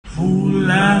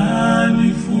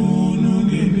Fulani funu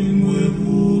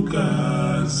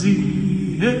ngeningwevukazi.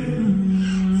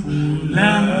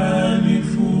 Fulani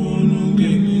funu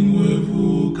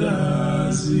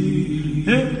ngeningwevukazi.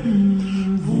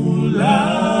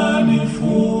 Fulani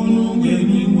funu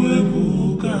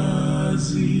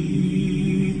ngeningwevukazi.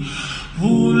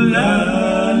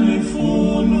 Fulani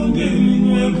funu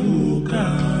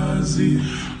ngeningwevukazi.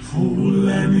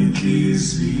 Fulani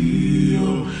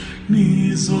nhliziyo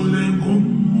nizole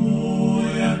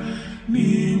ngomoya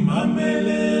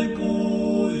nimamele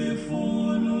kuye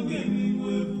funu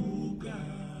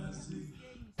ngeningwevukazi.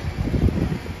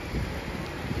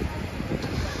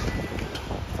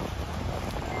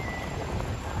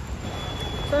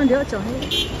 So ndiyojonga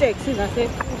iteksi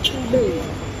zasethubeni.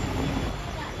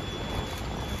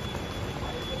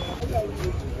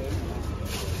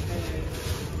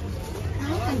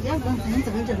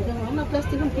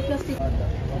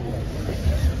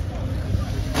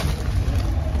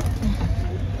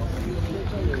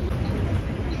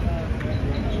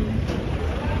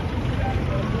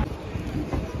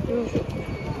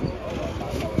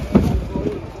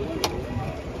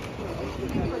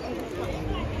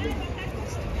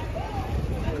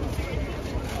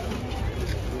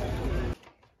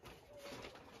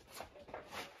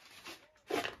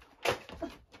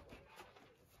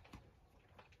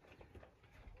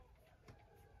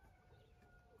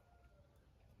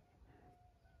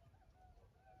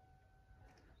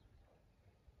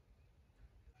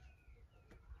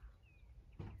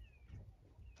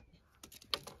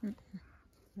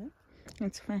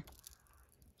 It's fine.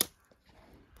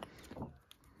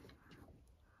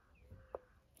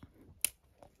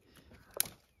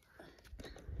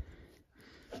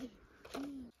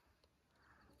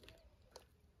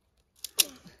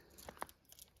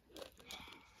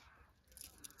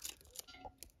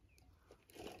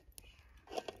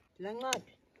 Langat.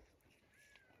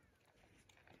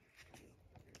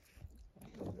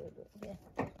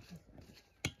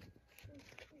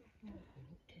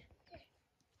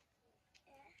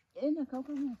 Ena kau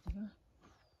kan apa?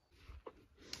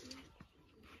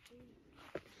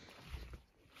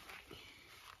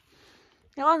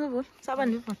 Ya kan tu, sabar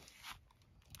ni pun.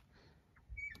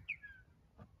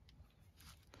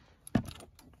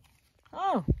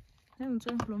 Oh, ni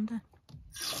macam belum dah.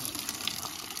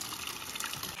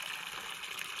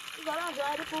 Jalan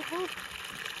jadi pupu.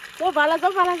 So bala.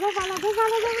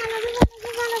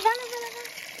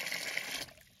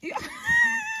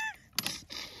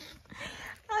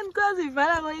 Quasi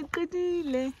bala ma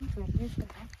incredibile.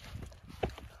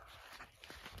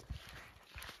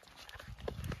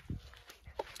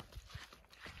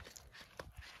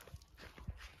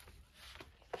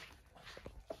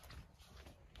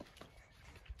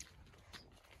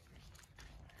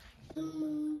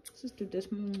 Just do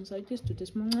this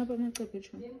morning, apa nak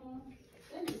kerja?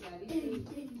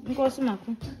 Kau semua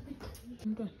aku.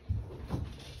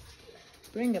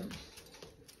 Bring him.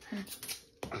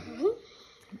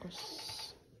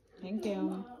 Thank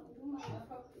you.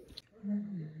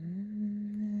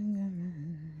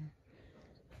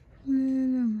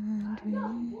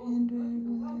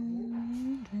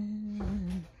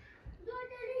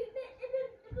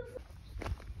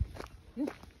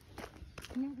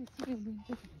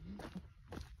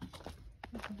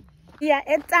 Yeah,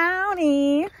 it's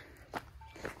Downy.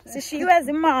 So she was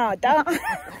a model.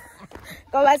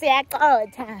 Go was a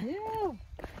good time.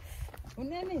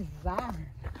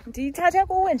 Ndiyithatha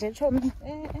kuwe nje chomi.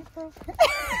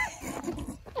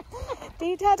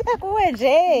 Ndiyithatha kuwe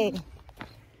nje.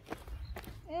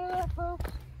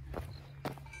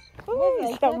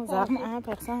 Izihlobo zam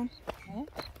apha sana.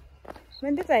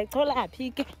 Bendizayichola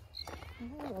phi ke?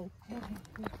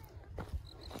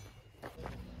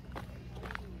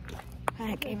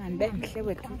 Hayi ke man benhle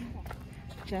wethu.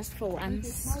 Just for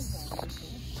once.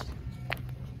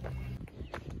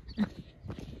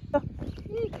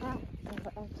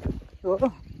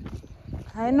 Oh.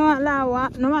 Hayi no alawa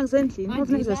noma kusendlini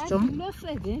kufuneka sijonge. Lo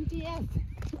 70 years.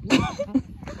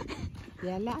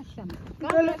 Yalahla.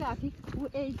 Kala laphi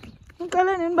u8.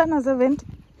 Uqale nini bana 70?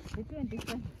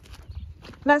 20.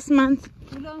 Last month.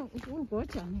 Ulo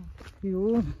ugoja na.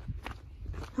 Yo.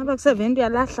 Haba ku70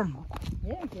 yalahla ngoku.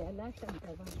 Yalahla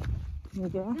ngoba.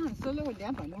 Ngeke. Solo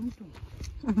udihamba nomuntu.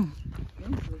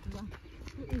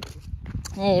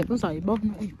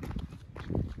 Uzayibona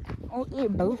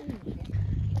uIbo.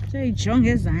 Seyijonge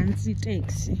ezantsi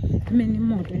iteksi. Imini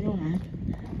imoto yohamba.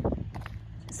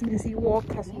 Sibe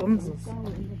siwalka silomzuzu.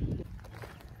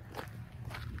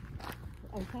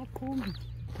 Ayisaphumi.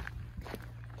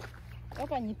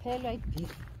 Okanye iphela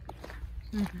idisi.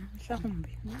 Mhlawumbi.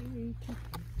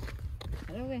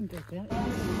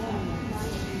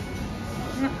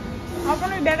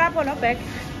 Awufuna uyibeka apho nobhek?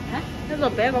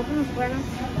 Ezobheka awufuna uzifaka?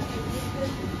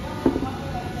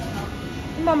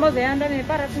 Imbombo zeyanto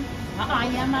neparati?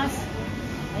 Hayi amasi.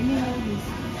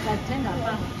 Ayinobisi. Sathenga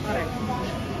pha. Alright.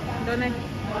 Ntoni?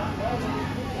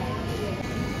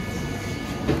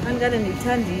 Andikade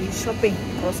ndithanda i-shopping,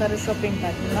 grocery shopping,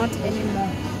 but not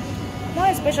anymore.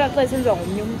 More especially xa isenziwa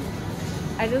ngomnye umntu.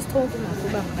 I just told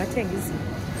umakuba makathenga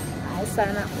izinto. Hayi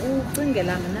sana,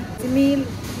 ucingela mna. Simile,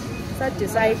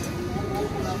 sadecide.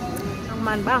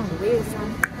 Akumani banguwe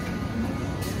sana.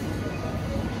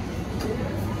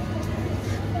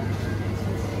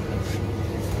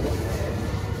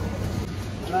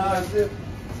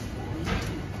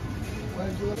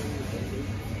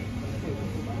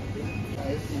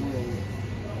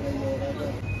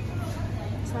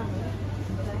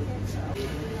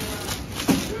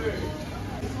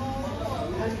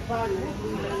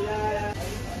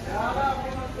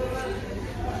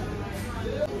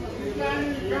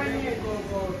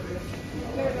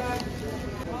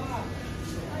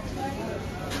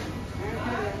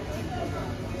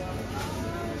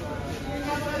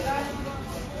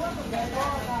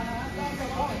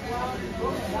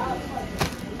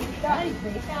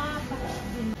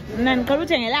 Mna ndiqhela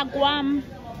uthengela kwam.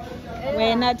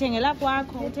 Wena thengela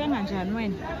kwakho. Uthenga njani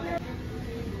wena?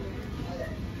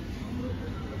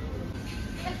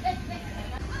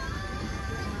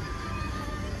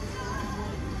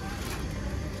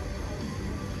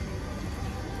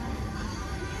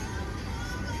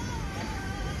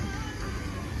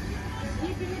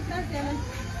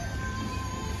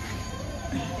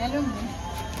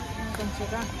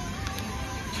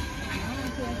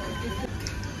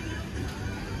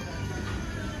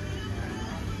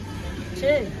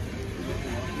 Che.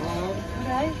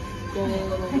 Đấy.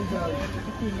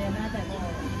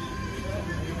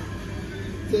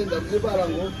 Tên đập dưới ba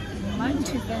lần không?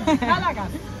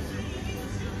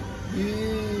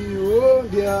 Iyo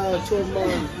dia cuma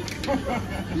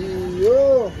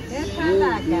iyo.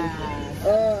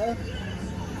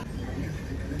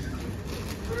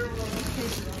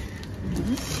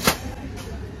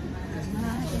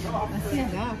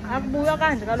 Abuya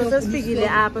kanje kaloku sesifikile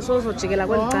apha sozojikela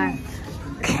kweli cala.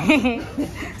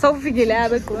 Sawufikile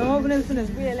apha egqibeni ngoba sifune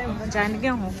sibuyele emva njani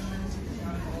ke ngoku?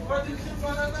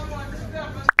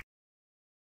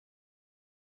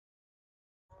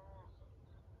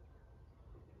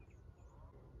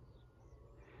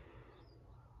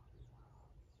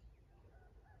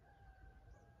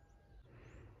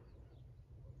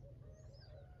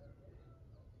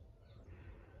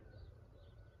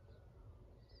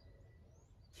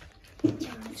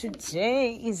 Today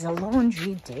is a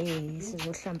laundry day.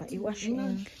 Sizohlamba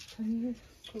iwashing.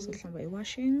 Sizohlamba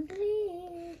iwashing.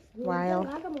 While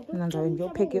nandizabe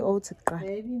ndiyopheka i-oats kuqala.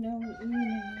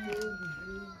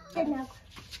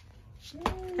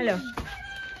 Hello.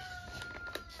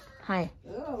 Hi.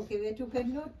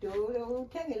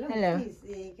 Hello.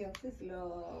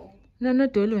 No, no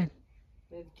dolu wena.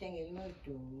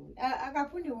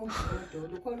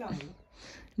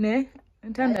 Ne?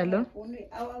 Uthanda lo?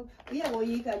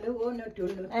 Uyawoyika lo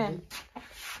onodolo.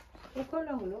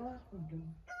 Ukhona ngulo wakho.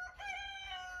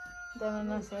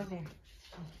 Ndabona 7.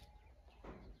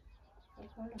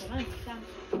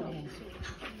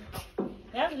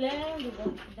 Yazi le nto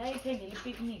ndayithengela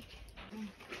i-picnic.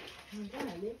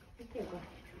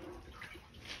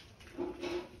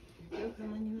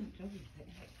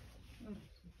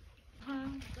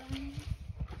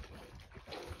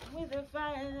 With the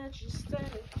fire that you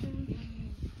started to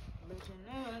but you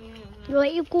know Lo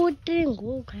ikutre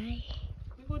ngoku hayi.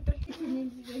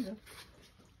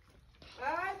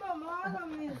 Hayi mama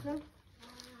misa.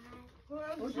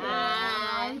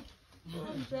 Hayi.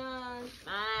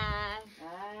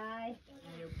 Hayi.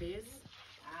 Your base.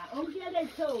 Umkele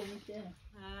show mse.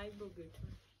 Hayi bobethu.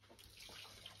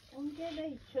 Umkele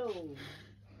show.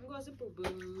 Ngosi bubu.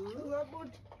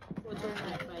 Uyabuthi.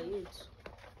 Kodwa yethu.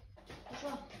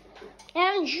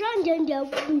 Ngisho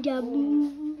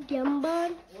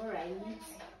ndiyambona. Alright.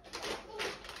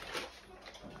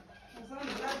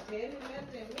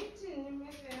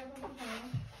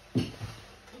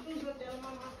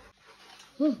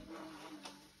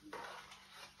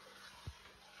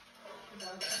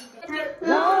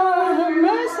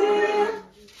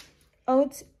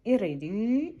 Oats ready.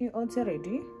 Oats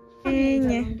ready.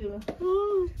 Inye.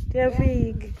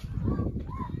 Ndiyafika.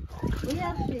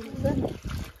 Uyafika.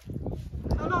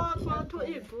 Photo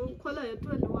ibhu khola ye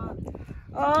 21.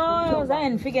 Oh, zange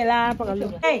ndifike lapha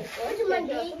kaloku. Hey.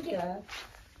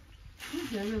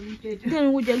 Ndiyani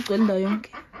ukutya ligcwele indawo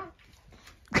yonke.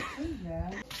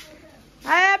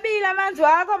 Ayabila amanzi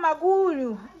wakho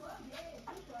makhulu.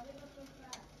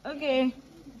 Okay.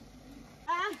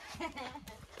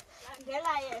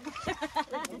 Landela yena.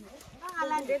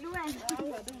 Angalandeli wena.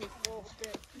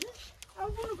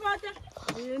 Awufuna ukota?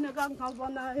 Yena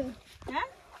kangabonayo.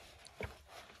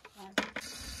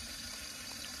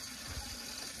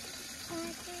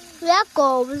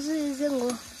 Uyagoba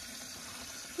usizingo.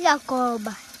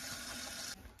 Uyagoba.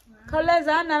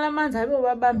 Khawulezana lamanzi abe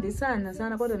babambisana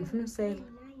sana kodwa ndifuna usela.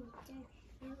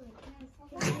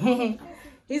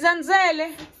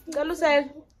 Izanzele, cela usela.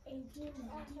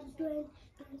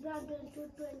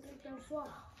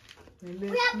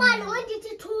 Uyaqala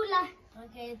wendithi thula.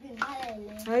 Okay,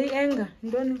 iphindele. Hayi enga,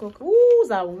 ntoni ngoko?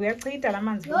 Uzawu uyachitha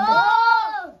lamanzi.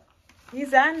 Oh!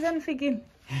 Izani senifikile.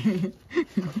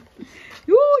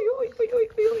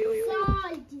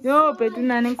 Yo,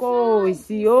 betunani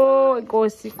inkosi. Yo,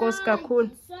 inkosi kakhulu.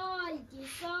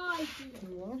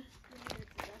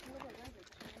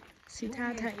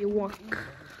 Sithatha iwalk.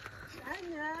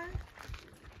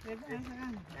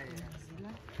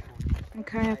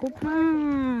 Ekhaya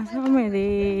kuphansi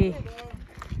omele.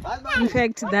 In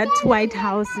fact, that White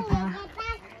House pha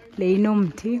le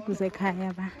inomthi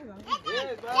kusekhaya ba.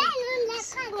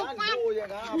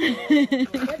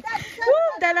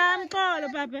 Dala mxolo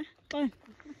papa. Xolo.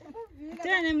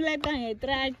 Tena emleqa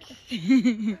ngetruck.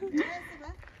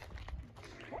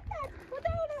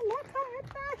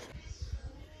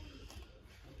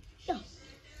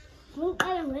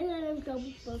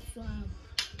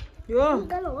 Yo,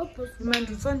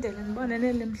 manje sondele ngibone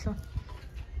nelemhlo.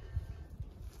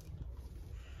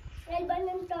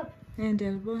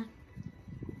 Ndiyalibona.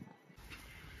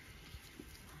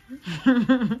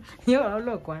 Yo,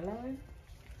 awulogwala wena.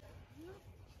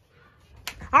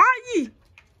 Hayi!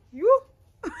 Yu!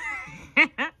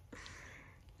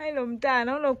 Hayi lo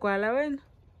mntana ulogwala wena.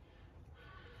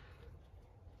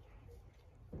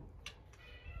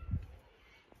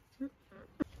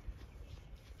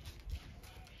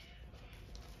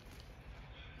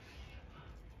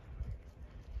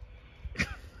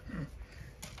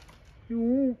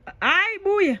 Yu! Hayi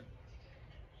buya.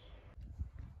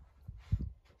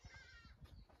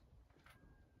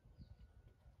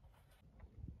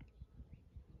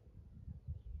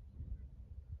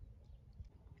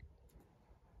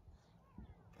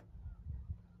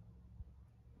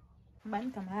 Bani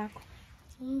igama lakho?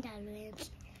 Indalo yenhle.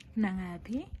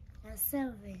 Nangaphi?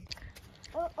 Na7.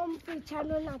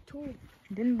 Omfitshane ona2.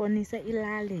 Ndinibonise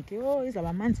ilali ke. Oh, izaba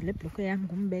amanzi le block yam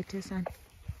ngumbethe sana.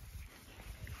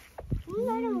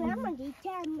 Umntwana ngihamba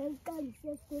ngiyithanda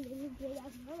iqalise esikoleni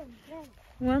ngiyazibona ngithanda.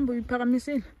 Uhamba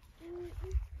uyiphakamisile?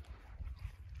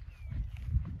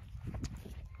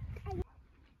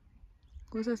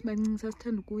 Ngosa sibancinci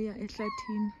sasithanda ukuya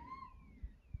ehlathini.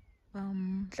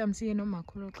 Mhlawumbi siye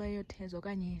nomakhulu xa eyotheza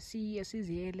okanye siye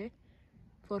siziyele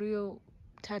for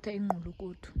uyothatha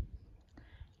ingqulukuthu.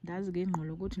 Ndazi ke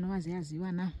ingqulukuthu noba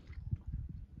ziyaziwa na.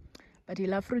 But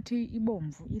yilaa fruit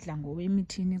ibomvu idla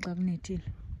ngowemithini xa kunethile.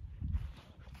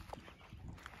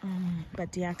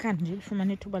 But yakhanda nje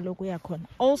ufumana ithuba lokuya khona.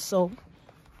 Also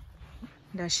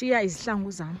ndashiya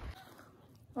izihlangu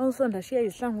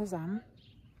zam.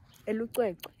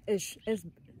 Elucwecwe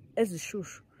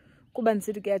ezishushu. Kuba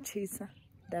ndisithi kuyatshisa.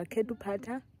 Ndakhetha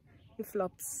uphatha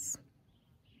ii-flops.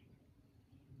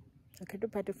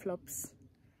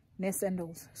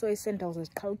 Nee-sandals. So ii-sandals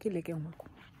ziqhawukile ke ngoku.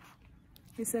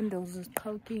 Ii-sandals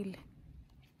ziqhawukile.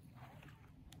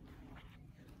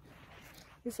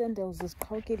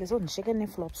 So ndishiyeke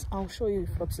nee-flops. I'll show you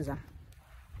ii-flops zam.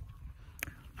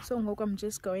 So ngoku I'm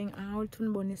just going out.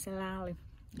 Undibonise lali.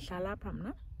 Ndihlala apha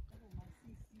mna.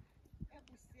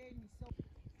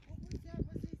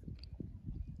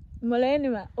 Molweni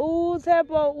ma.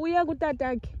 Utshepo uya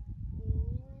kutatakhe.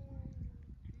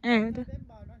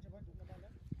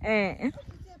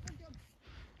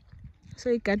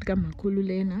 So igadi kamakhulu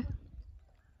lena.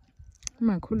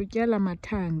 Umakhulu utyala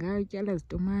mathanga, utyala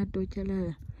zitomato,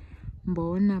 utyala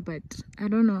mbona, but I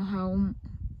don't know how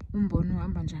umbona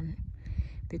uhamba njani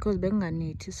because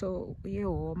bekunganethi so uye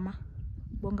woma.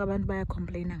 Bonke abantu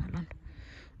bayacomplaina ngaloo nto.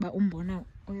 Ba umbona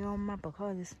uyoma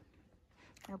because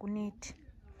akunethi.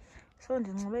 So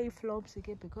ndinxibe ii-flops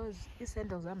ke because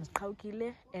ii-sandals zam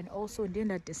ziqhawukile and also ndiye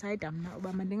ndadicide mna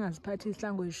uba mandingaziphathi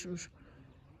izihlangu ezishushu.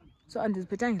 So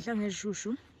andiziphethanga izihlangu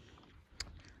ezishushu.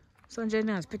 So nje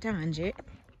ndingaziphethanga nje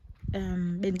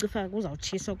bendicifa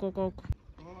kuzawutshisa okokoko.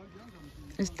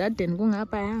 Esidadeni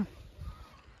kungaphaya.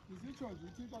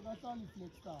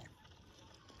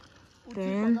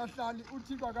 Then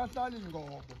uthixo akahlali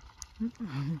ngobo.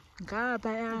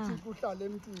 ngapha ya Kuhlala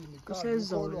emntwini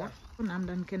kusezola unami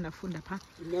ndandikhe ndafunda pha.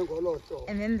 inengolotho.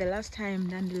 And then the last time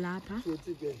ndandilapha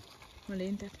Futhi ke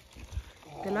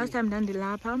the last time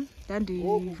ndandilapha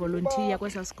ndandivolunteer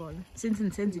kwesa sikolo since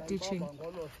ndisenza teaching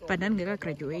but ndandingeka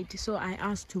graduate, so I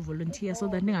asked to volunteer so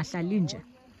that ndingahlali nje.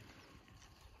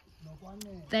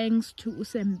 Thanks to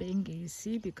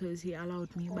Usembengesi because he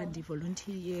allowed me uba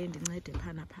ndivolunteer ndincede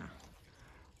phana pha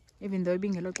even though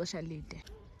ibingelo xesha lide.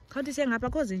 Khawuthi sengapha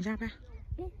kozinja pha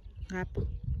ngapha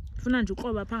funa nje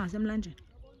ukroba pha ngasemlanjeni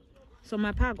so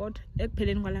mapha kodwa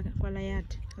ekupheleni kwala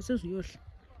yard asizuyohla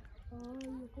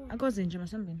akozinja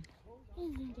masambini.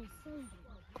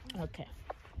 Okay,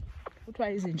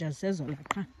 kuthiwa izinja zisezola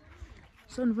qha,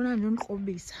 so ndifuna nje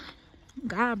undikrobisa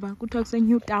ngaba kuthiwa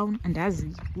kuse-New Town,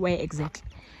 andazi where exactly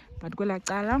but kwela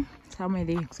cala somewhere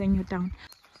there kuse-New Town.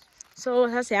 So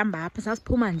sasihamba apha,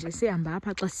 sasiphuma nje sihamba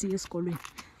apha xa siya esikolweni,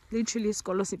 literally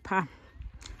isikolo sipha,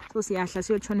 so siyahla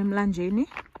siyotshona emlanjeni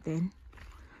then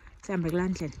sihambe kulaa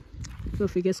ndlela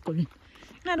siyofika esikolweni.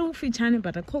 Ingathi kufitshane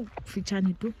but akho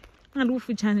kufitshane tu, ingathi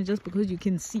kufitshane just because you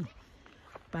can see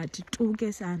but tu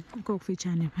ke sana akho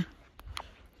kufitshane pha.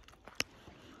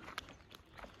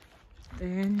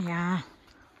 Then yeah,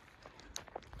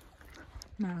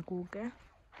 naku ke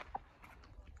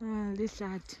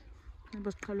lihlathi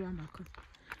nabo siqala uhamba khona.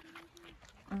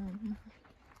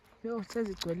 Yo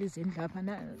sezigcwele izindlu apha,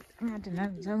 ngathi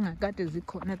zazingakade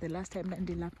zikhona the last time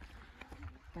ndandilapha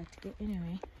but ke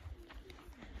anyway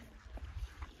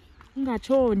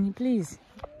ungatshoni please.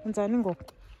 Wenzani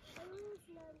ngoku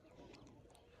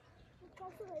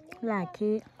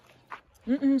lakhe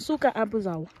suka apho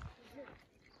uzawo.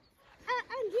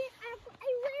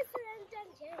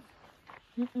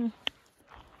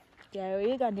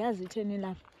 Ndiyayoyika ndiyazi itheni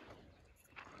lapha.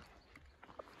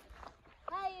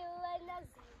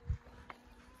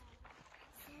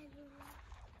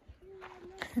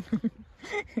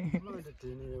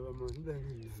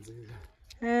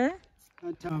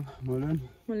 Athamba molweni.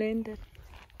 Molweni.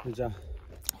 Njani?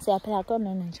 Siyaphila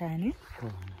kona njani?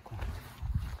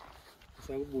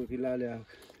 Sakubuka ilali yakho.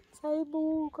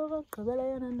 Sayibuka kokugqibela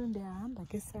yona nto ndiyahamba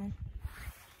ke sana.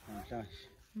 Namhlanje.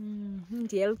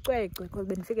 Ndiye elicwecwe because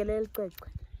bendifikele elicwecwe.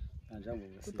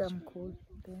 Kanjani Kutamkhulu.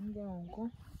 Then ke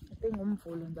ngoku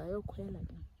ngumvulo ndizayokhwela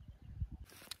ke.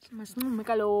 Masincume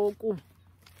kaloku.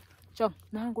 Jo,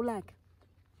 nangu lakhe.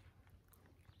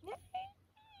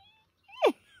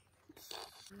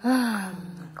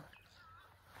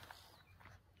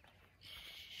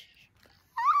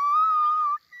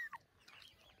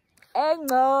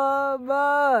 Engcobo.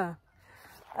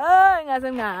 Ngase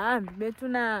ngahambi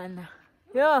bethunana.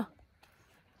 Yo.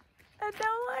 I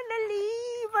don't want to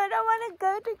leave. I don't want to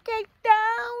go to Cape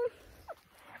Town.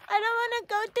 I don't want to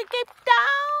go to Cape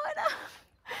Town.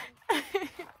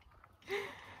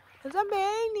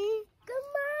 Masamyeni.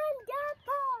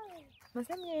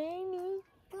 Masamyeni.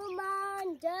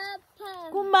 Kumanda.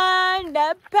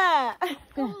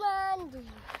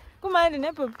 Kumanda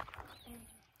ne Bob.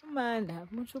 Kumanda,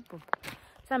 mucho Bob.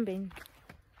 Sambeni.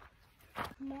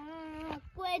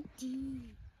 Makwedi.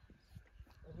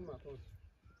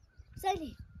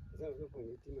 Sorry.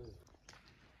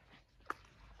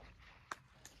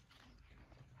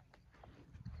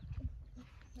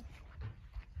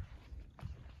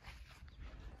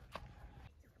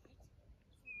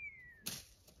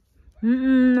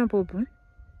 Na Bob.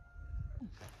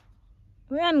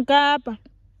 Uyanikapa.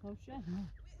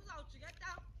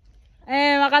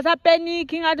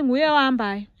 Wakasapeniki ngathi nguye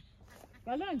ohambayo.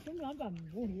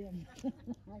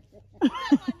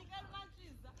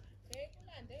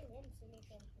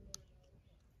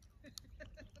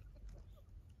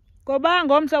 Ngoba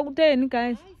ngomso kutheni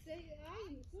guys?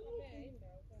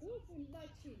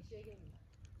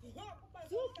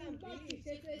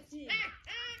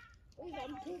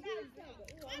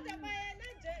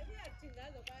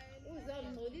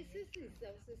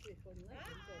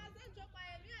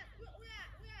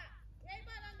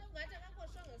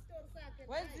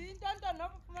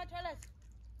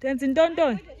 Tenzi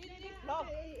ntontoni?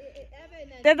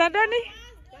 Tenza ntoni?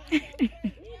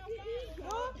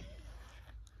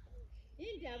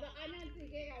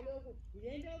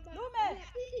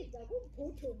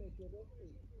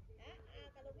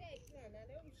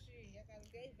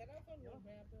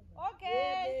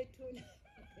 Okay.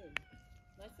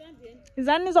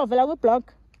 Izani nizovela kwi-blog?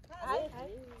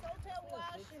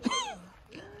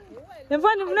 Le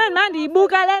mfana ndifuna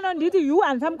mandiyibuka le nto ndithi yu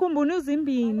andisamkhumbuni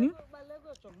uzimbini.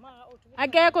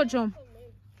 Akekho Jom.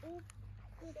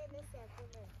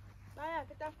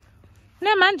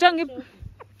 Nemanje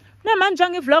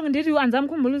ngi vlog ndithi yu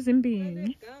andisamkhumbuni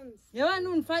uzimbini. Yewani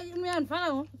unifaka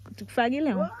uyandifaka ngo?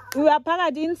 ndikufakile ngoku.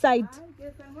 Uyaphakathi inside.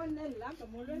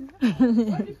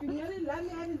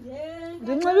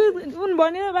 Ndinxibe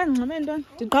undibonile bandinxibe ntoni?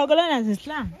 Ndiqhawukele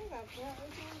nazihlangu.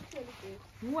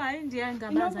 Hayi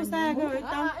ndiyangabaza yakhe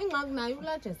ingxaki nayo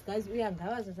ula Jessica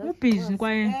uyangabaza zazi. ubhizi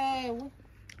kwaye.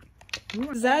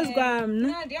 Zazi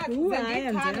kwamna.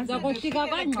 Hayi Zakufika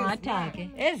kwangxatha ke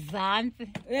ezantsi.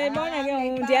 Uyayibona ke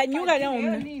ngoku ndiyanyuka ke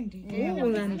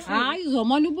ngomna. Hayi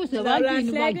zomona ubuze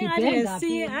bantwini bagibhenza.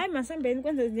 Hayi masambeni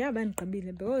kwenze ndiyaba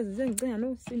ndigqibile because sengicinga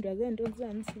nokusindwa zento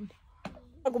zanisinda.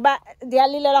 Kuba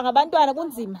ndiyalilela ngabantwana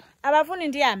kunzima. Abafuni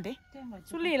ndihambe.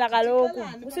 Sulila kaloku.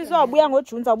 Usisi wabuya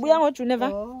ngoJuni, zawubuya ngoJuni eva.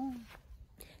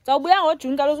 Zawubuya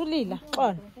ngoJuni kaloku sulila.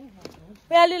 Xona.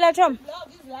 Uyalila Chom.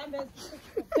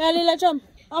 Uyalila Chom.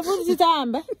 Afuna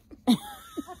sihambe.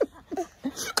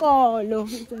 Xolo.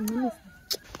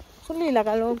 Sulila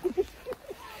kaloku.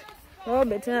 Oh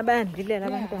bethena bayandilela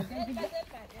abantwana.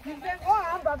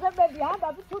 Ohamba phebe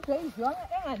ndihamba phuthe indlu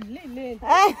engandilileli.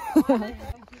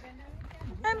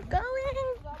 I'm going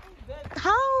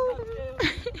home.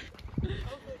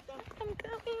 I'm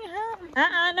going home.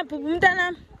 Naphupa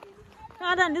umntanam.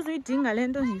 Ngathi andizuyidinga le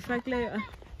nto ndiyifakileyo.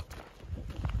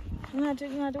 Ngathi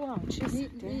wawutshisa.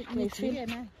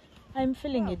 I'm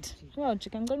feeling it.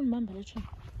 Wawujika ngicela umbamba le Chom.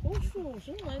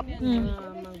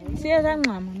 Siye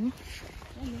sangxama no.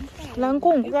 La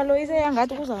nkungu kalo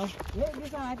iseyangathi kuzayo.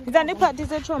 Ndiza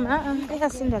ndiphathise Chom.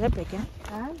 Iyasinda le bheke.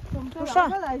 Usho.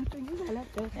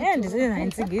 Ndisena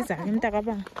intsingisa ke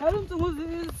mntakabanga. Kalo umtsunguzi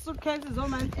suitcase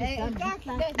zomani.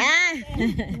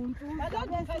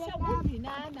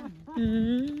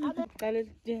 Qale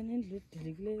yena indlu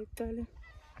edilikileyo qale.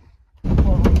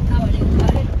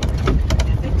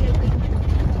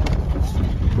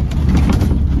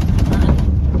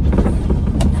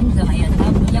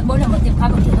 Yabona mase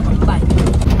phaka nje ngombayi.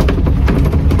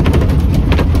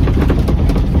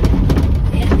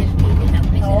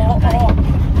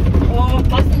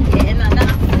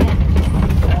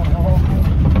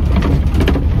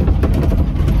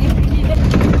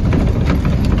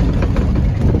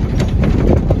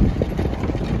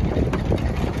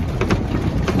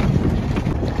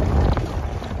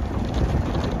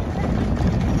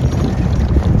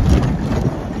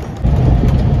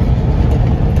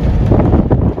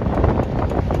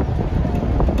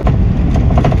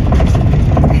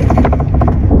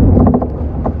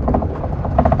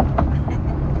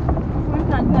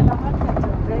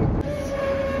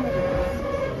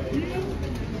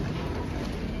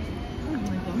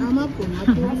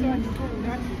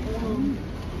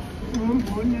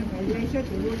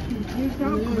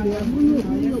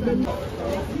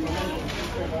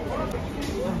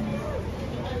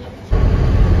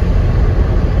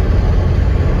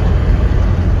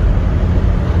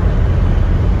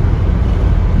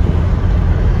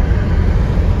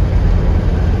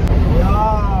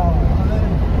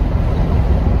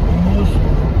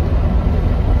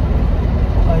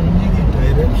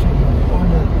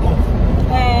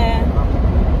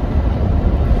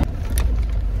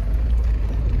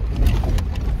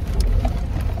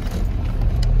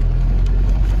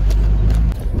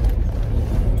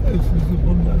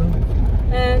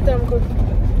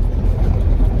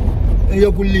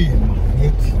 Eyokulima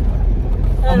ngithi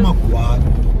amagwani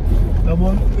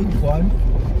yabona igwani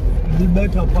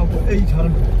libetha pha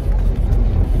ku-800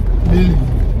 million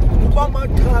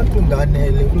kwamathathu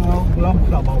ndanele kulaa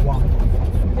mhlaba wam.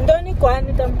 Ntoni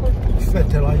igwani tamkhulu?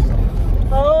 Fertilizer.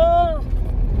 Oh.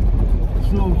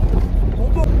 So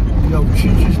uba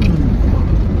uyawutshintsha isinxibo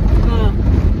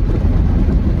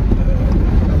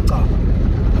cha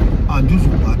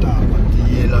andizubhatala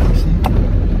ndiyela isinxibo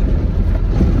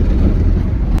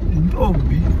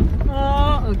intombi.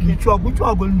 Okay.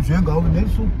 Utshwabutshwabo elinjengawo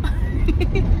nesuku.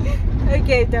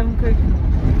 Okay tamkhulu.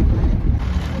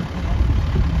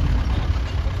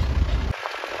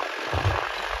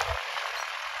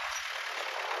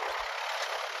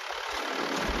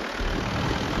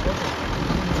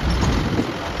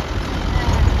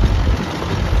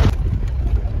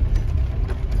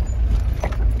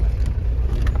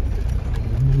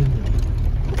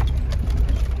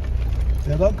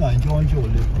 Yakagantshontsho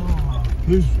le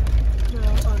phezulu.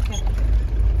 Okay.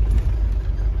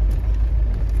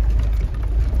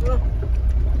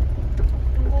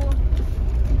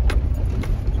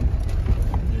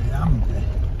 Yambe.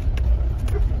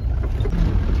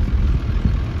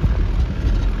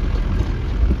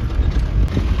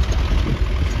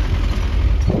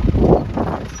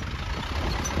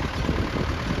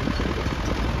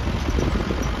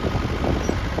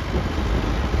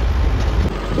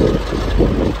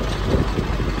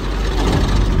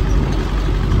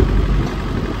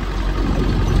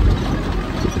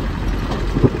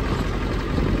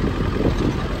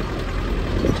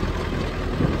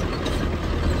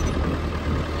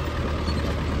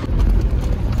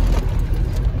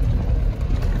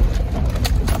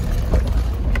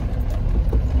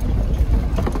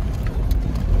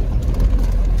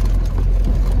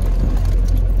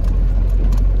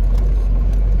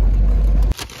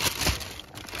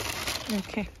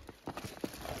 Okay.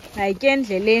 Like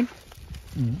endleleni.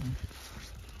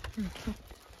 Okay.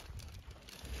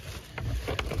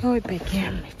 Oh, ibhegi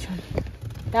yami John.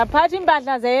 Ndaphatha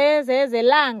impahla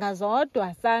zelanga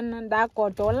zodwa sana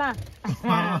ndagodola.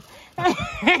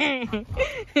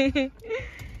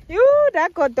 Yuu,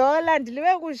 ndagodola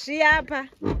ndiliwe kushiya apha.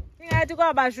 Ingathi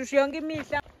kwabashushu yonke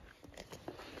imihla.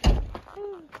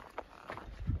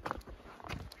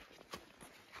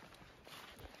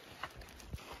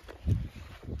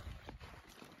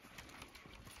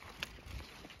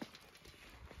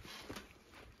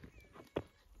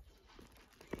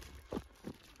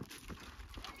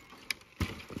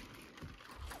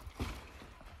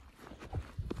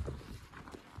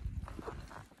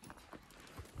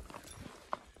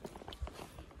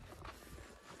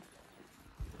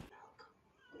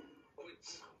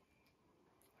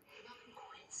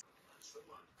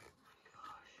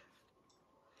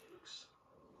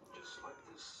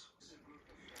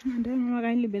 Ndangoba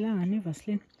kayilibelanga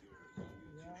nevaseline.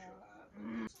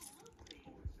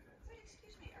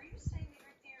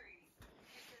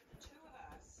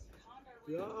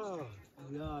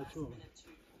 Ya, tsho.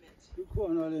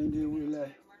 Ikhona le nto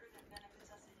iwileyo.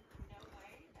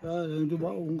 Ya, le nto uba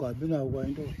ungabi nayo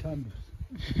kwayinto uthambisa.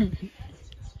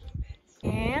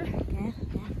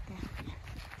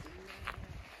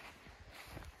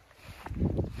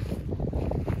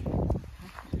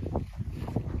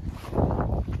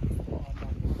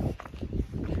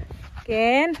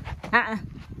 Again.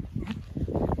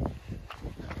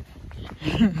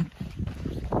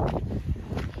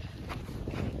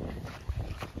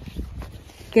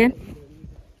 Again.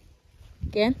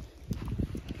 Again.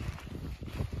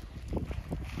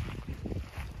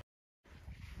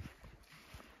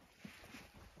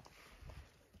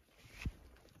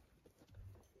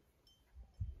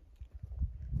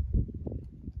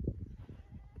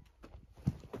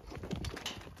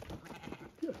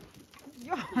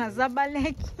 Yo,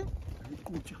 azabaleki.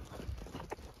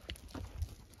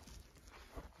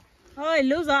 Oh,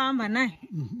 luza hamba naye.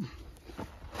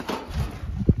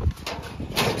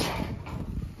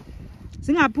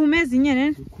 Singaphuma ezinye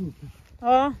nene.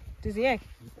 Oh, diziyeke.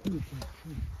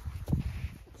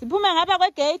 Siphume ngapha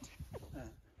kwegate.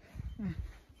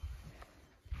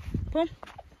 Phuma.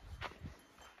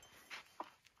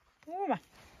 Phuma.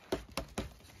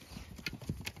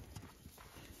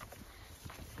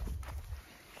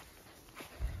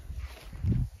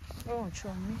 Oh,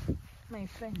 Chomi, my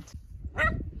friend.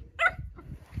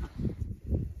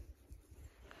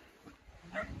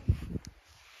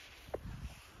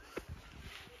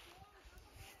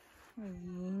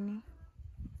 Yini.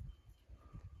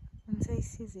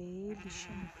 Ansayisize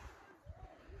yelishini.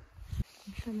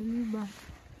 Mhlawumbe ba.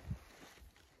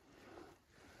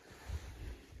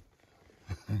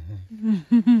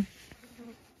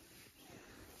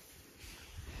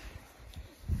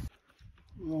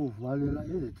 Uvalela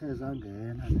izithe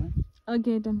zangena ne.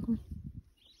 Okay, Tamkhulu.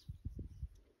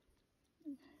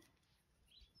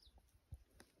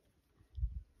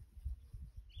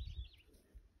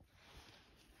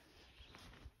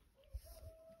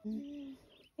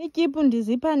 Ikipu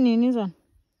ndizipha nini zona?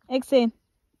 Ekseni.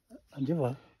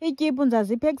 Andiva. Ikipu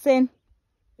ndizazipha ekseni.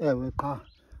 Ewe qha.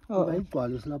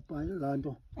 Ungayigcwalisi lapha laa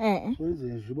nto.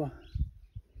 Wenze nje uba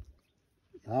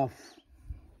hafu.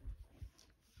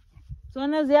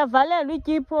 Zona ziyavalelwa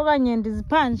ikipu okanye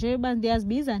ndizipha nje uba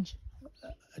ndiyazibiza nje.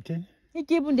 Athini?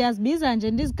 Ikipu ndiyazibiza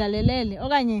nje ndizigalelele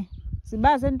okanye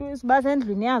siba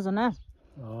sendlwini yazo nazo.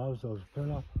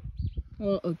 Uzawuziphela.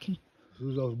 Oh, okay.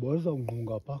 Uzawuzibonisa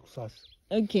ngqunga phaa kusasa.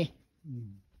 Okay.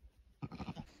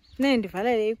 Ne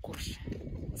ndivalele igusha.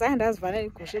 Zange ndazivalela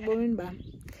igusha ebomini bam.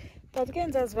 But ke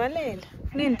ndizazivalela.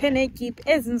 Funeka ndiphe neekipu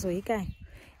ezinzoyikayo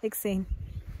ekseni.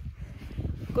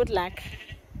 Good luck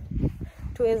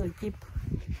to ezo kipu.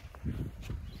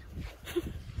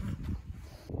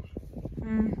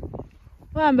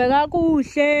 Uhambe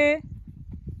kakuhle.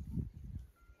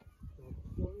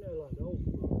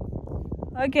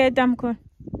 Okay, Tamkhulu.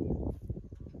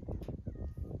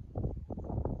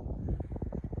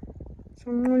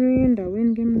 Sonqonywe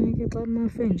endaweni ke mna ke xa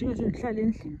mafe nje ndihlala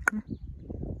endlini qha.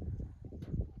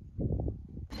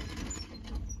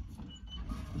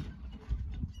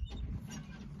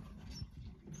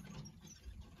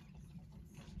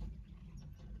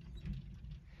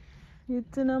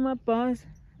 Yithi namabhasi.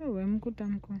 Ewe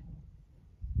mkutamkhulu.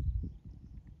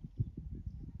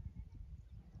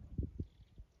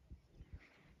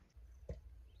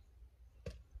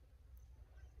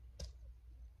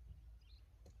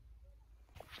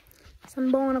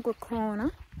 Sanibona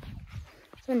kukhona.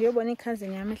 So ndiyobona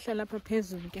ikhazini yami ehlala apha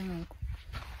phezulu ke ngoku.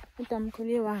 Utamkhulu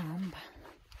uye wahamba.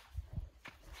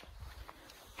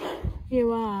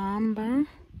 Wahamba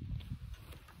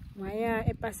waya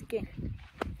epasikeni.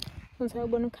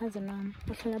 Usayibona ukhazini wami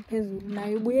ohlala phezulu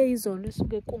naye ubuye izolo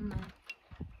esuke eKoma.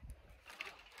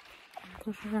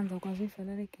 Khosha ngizokwazi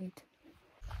ukuvala le gate.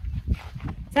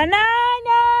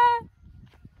 Sanana!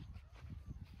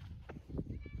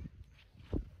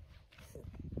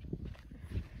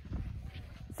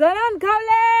 Sanana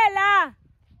khawulela!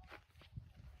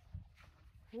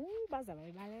 Baza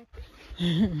bayibaleka.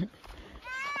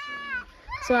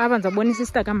 So abantu zabonisa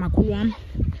isista kamakhulu wami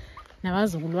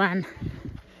nabazukulwana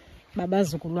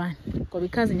babazukulwana ngoba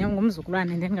ikhazini yami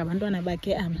ngumzukulwana ndingabantwana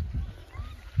bakhe aba.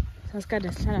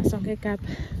 Sasikade sihlala sonke eKapa.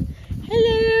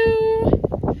 Hello.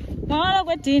 Mawala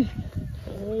kwedini.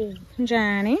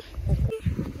 Njani?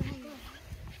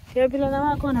 Yaphila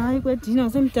namakho nawe kwedini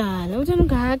usemdala. Uthena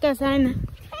ungaka sana.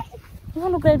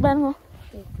 Ufuna grade 1 ngo?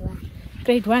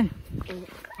 Grade 1.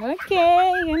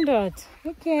 Okay, indoda.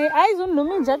 Okay,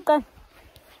 ayizundluma nje aqala.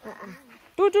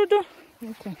 Tu.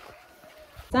 Okay.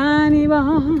 Saniba.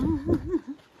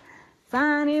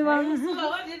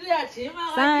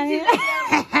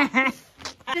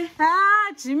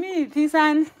 Jimmy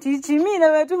Pisani. Jimmy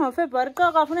wethu ngoFebruary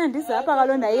qoqa ufuna ndize apha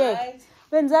kalonda yeke.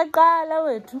 Benzaqala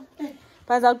wethu.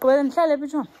 Baza kuqhubeka ndihlale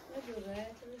phi?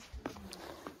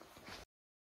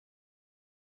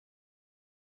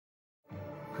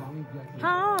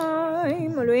 Hi,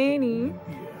 molweni.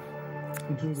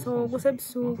 So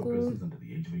kusebusuku.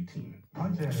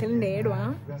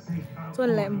 Ndedwa. So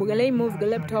mbukele imovie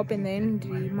ku-laptop and then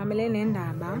ndimamele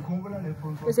nendaba.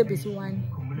 SABC 1.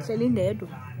 Ndihleli ndedwa.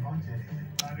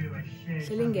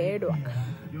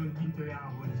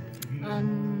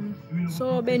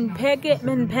 So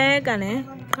bendipheka ne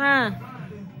qha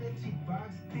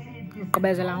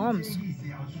gqibezela ngomso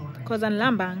because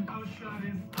andilambanga.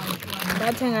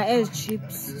 Ndathenga ezi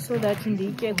chips so that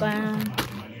nditye xa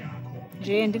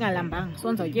nje ndingalambanga.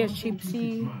 So ndizawutya ezi chips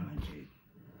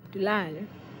ndilale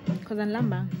because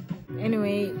andilambanga.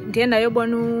 Anyway, ndiye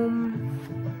ndayobona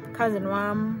cousin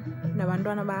wam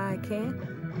nabantwana bakhe.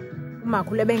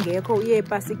 Umakhulu ebengekho uye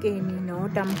epasikeni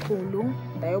notamkhulu.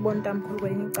 Ndayobona utamkhulu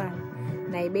kwelinye icala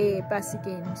naye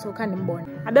epasikeni. So khange ndimbone.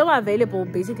 Abekho available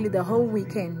basically the whole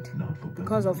weekend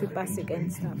because of ipasik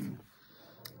and stuff.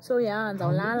 So yeah,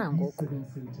 ndizawulala ngoku.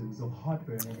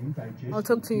 I'll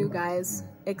talk to you guys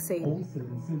ekuseni.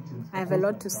 I have a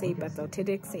lot to say but I'll tell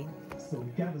you ekuseni. So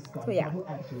yeah.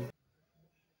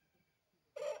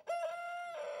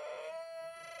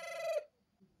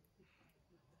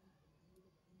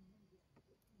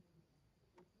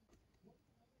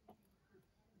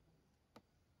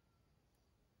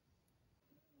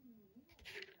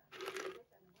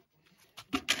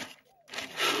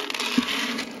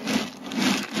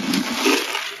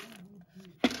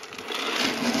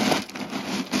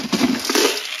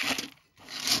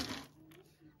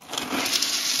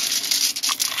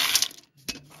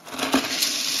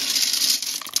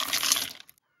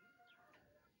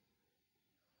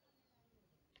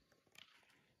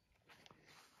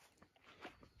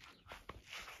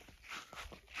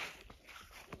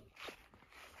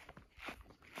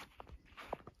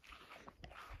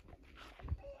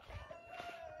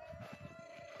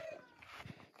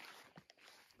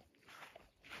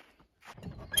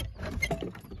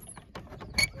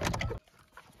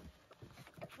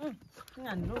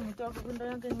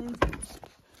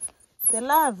 The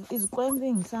love is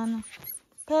going sana.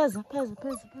 Peza.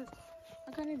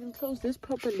 I can't even close this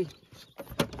properly.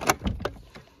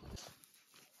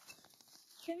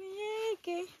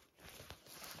 Okay.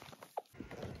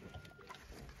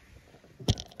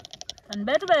 And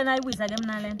better than I wish I am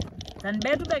Naland. And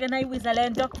better than I wish I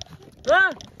land.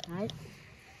 Oh,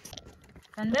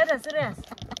 and better serious.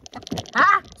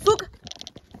 Ah, look.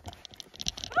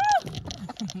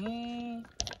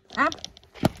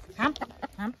 Ham.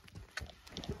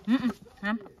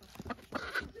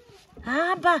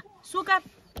 Hamba, suka.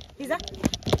 Isa.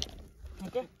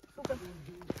 Okay, suka.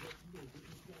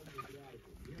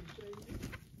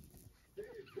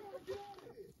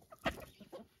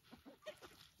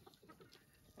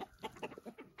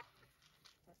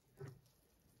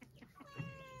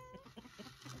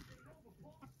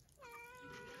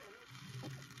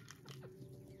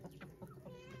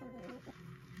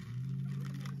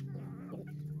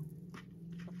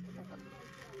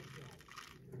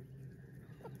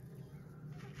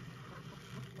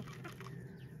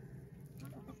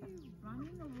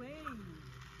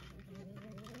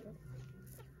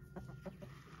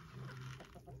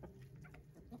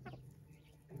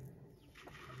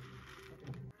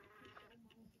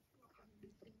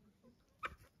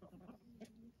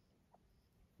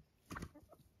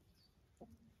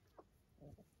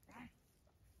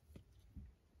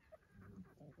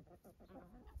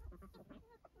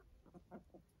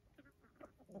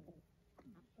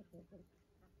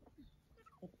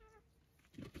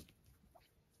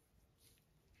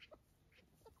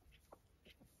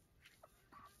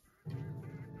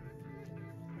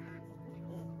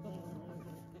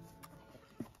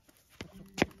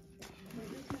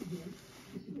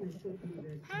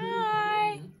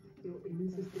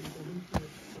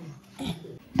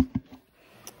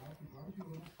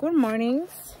 Good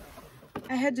mornings.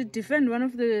 I had to defend one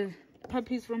of the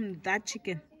puppies from that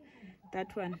chicken.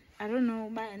 That one. I don't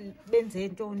know, man.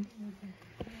 Benzetoni.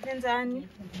 Tenzani.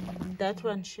 That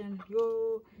one, Shem.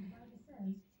 Yo.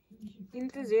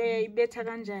 Inhliziyo yayibetha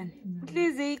kanjani?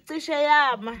 Inhliziyo icishe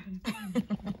yama.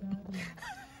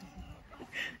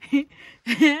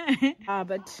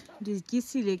 But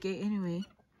ndizikisile ke anyway.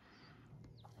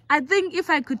 I think if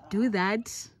I could do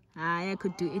that, I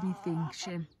could do anything,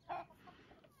 Shem.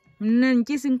 Mna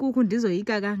ndikisa inkukhu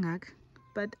ndizoyika kangaka.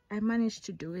 But I managed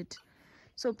to do it.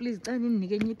 So please, xa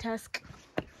ndinike enye task.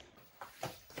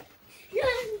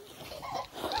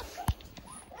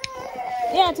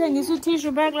 Iyathengisa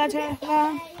uthishu phaa kulaa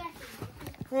thala.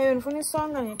 Ewe ndifuna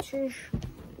isonka nethishu.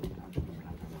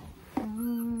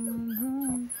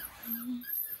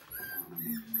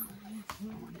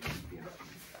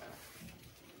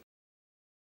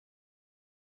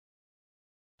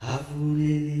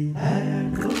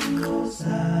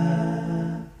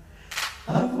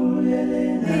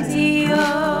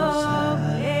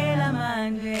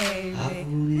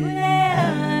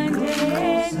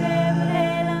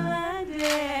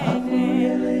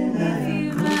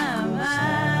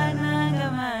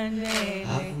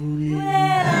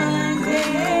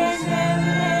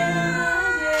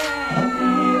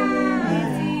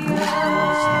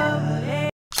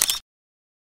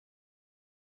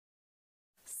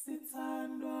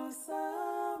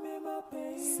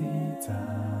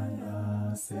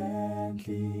 Sithandwa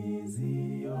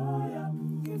senhliziyo yami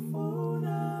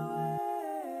ngifuna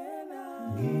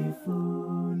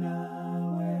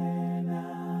wena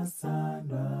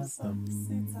sithandwa sami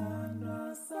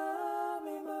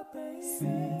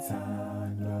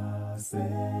sithandwa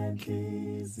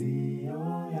senhliziyo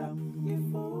yami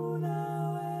ngifuna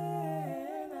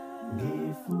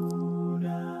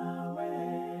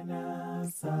wena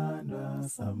sithandwa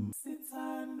sami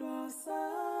sithandwa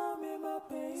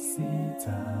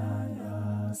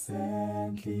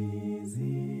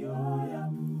senhliziyo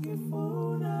yami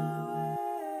ngifuna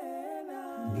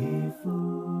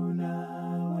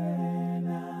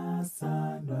wena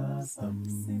sithandwa sami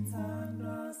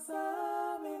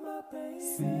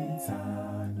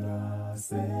sithandwa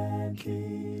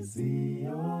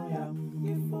senhliziyo yami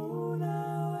ngifuna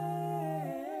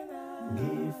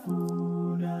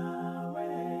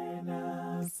wena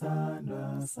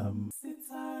sithandwa sami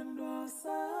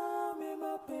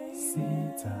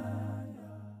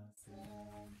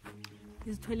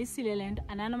Ndizithwelisile le nto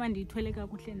ananoma ndiyithwele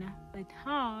kakuhle na, but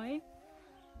hi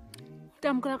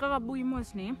utamkhula kakabuya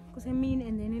imos ne kusemini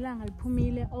and then ilanga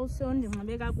liphumile. Also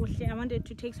ndinxibe kakuhle. I wanted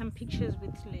to take some pictures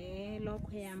with le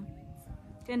lokhwe yam.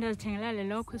 Ke ndazithengela le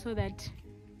lokhwe so that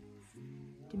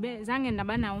zange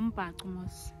ndaba nawo umbhaco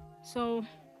mos. So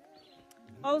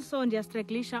also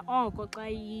ndiyastraglisha oko xa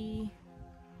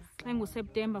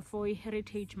nguSeptember for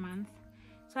i-Heritage Month.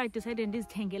 So I decided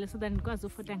ndizithengele so that ndikwazi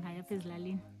ufota ngayo apha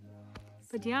ezilalini.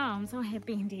 But yeah, I'm so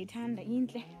happy. Ndiyithanda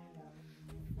intle.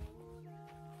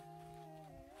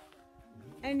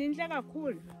 And intle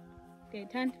kakhulu.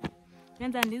 Ndiyithanda.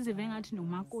 Yenza ndizive ngathi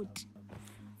ngumakoti.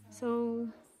 So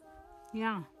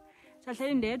yeah.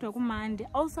 Sahleli ndedwa kumandi.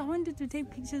 Also I wanted to take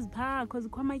pictures phaa because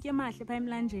kukho amatye amahle phaa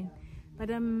emlanjeni. But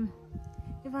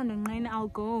if andonqena I'll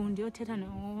go ndiyothetha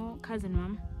no-cousin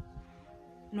wam.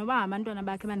 Noba abantwana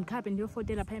bakhe bandikhaphe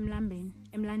ndiyofotela phaa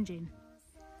emlanjeni.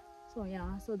 So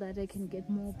yeah, so that I can get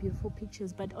more beautiful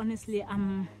pictures. But honestly,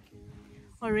 I'm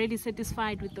already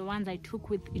satisfied with the ones I took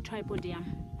with a tripod yam.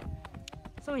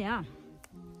 So yeah.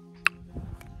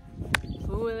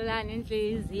 Fula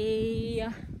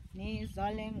nenhliziyo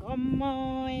nizole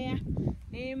ngomoya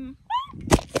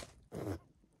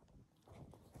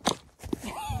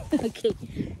Okay,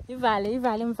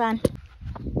 ivale mfana.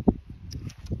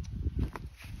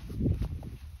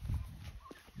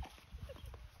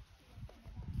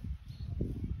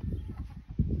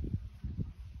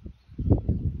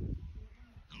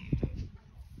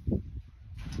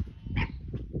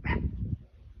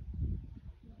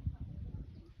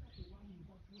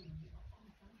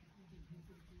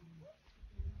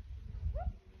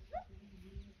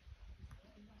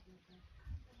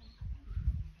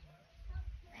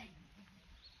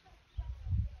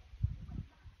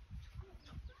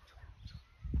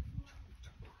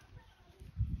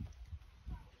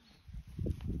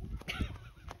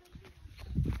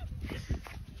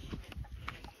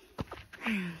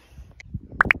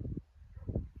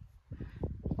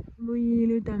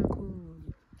 Buyile utamkhulu.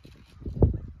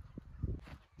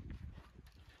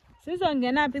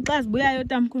 Sizongena phi xa sibuyayo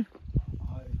utamkhulu?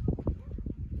 Hayi.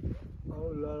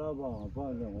 Awulala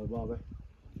ngaphandle ngoba ke.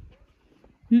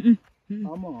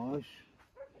 Amahashi.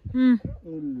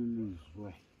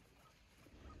 Elilizwe.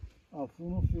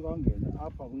 afuna ufika angene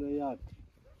apha kule yadi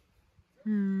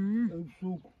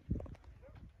ebusuku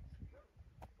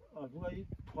afika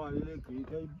ithwale le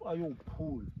gate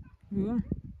ayophula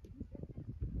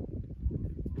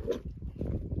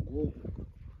ngoku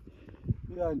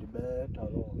iyandibetha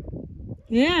loo nto.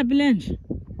 Yeyaphi le nje?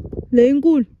 Le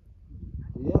inkulu?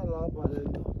 Iyalapha le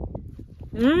nto.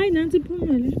 Hayi, nantsi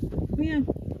iphuma le.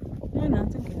 Uyaphi? No,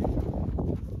 nantsi ngena.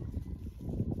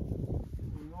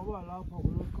 Noba lapha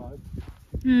kule gadi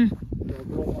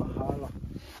mahala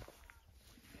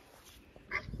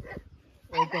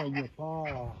okanye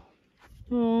phaa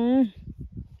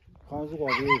phantsi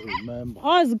kwakule-remember.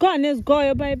 Oh, zikhona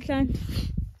ezikhoyo phaa ebuhlanti.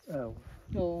 Ewe.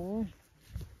 Oh.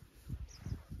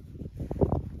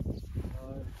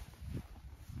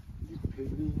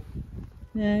 Iphelile.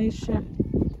 Hayi sha.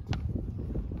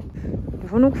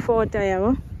 Ndifuna ukufota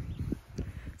yabo.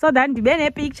 So that ndibe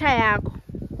nepicture yakho.